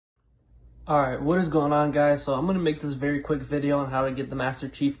Alright, what is going on, guys? So I'm going to make this very quick video on how to get the Master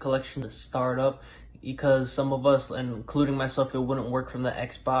Chief Collection to start up, because some of us, and including myself, it wouldn't work from the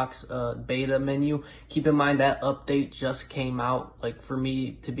Xbox beta menu. Keep in mind that update just came out, like for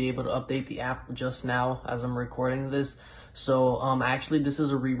me to be able to update the app just now as I'm recording this. So actually this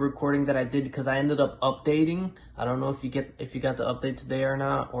is a re-recording that I did because I ended up updating. I don't know if you got the update today or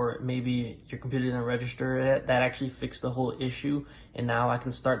not, or maybe your computer didn't register it. That actually fixed the whole issue, and now I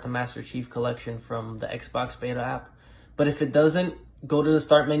can start the Master Chief Collection from the Xbox beta app. But if it doesn't, go to the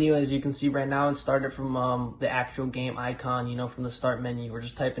start menu as you can see right now and start it from the actual game icon, from the start menu, or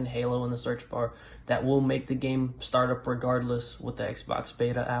just type in Halo in the search bar. That will make the game start up regardless with the Xbox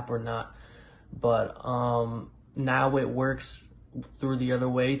beta app or not. But now it works through the other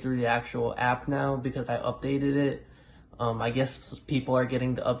way, through the actual app now, because I updated it. I guess people are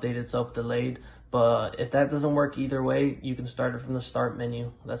getting the update itself delayed, but if that doesn't work either way, you can start it from the start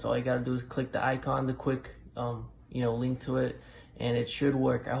menu. That's all you gotta do is click the icon, the quick link to it, and it should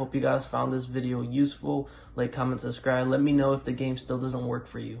work. I hope you guys found this video useful. Like, comment, subscribe. Let me know if the game still doesn't work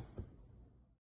for you.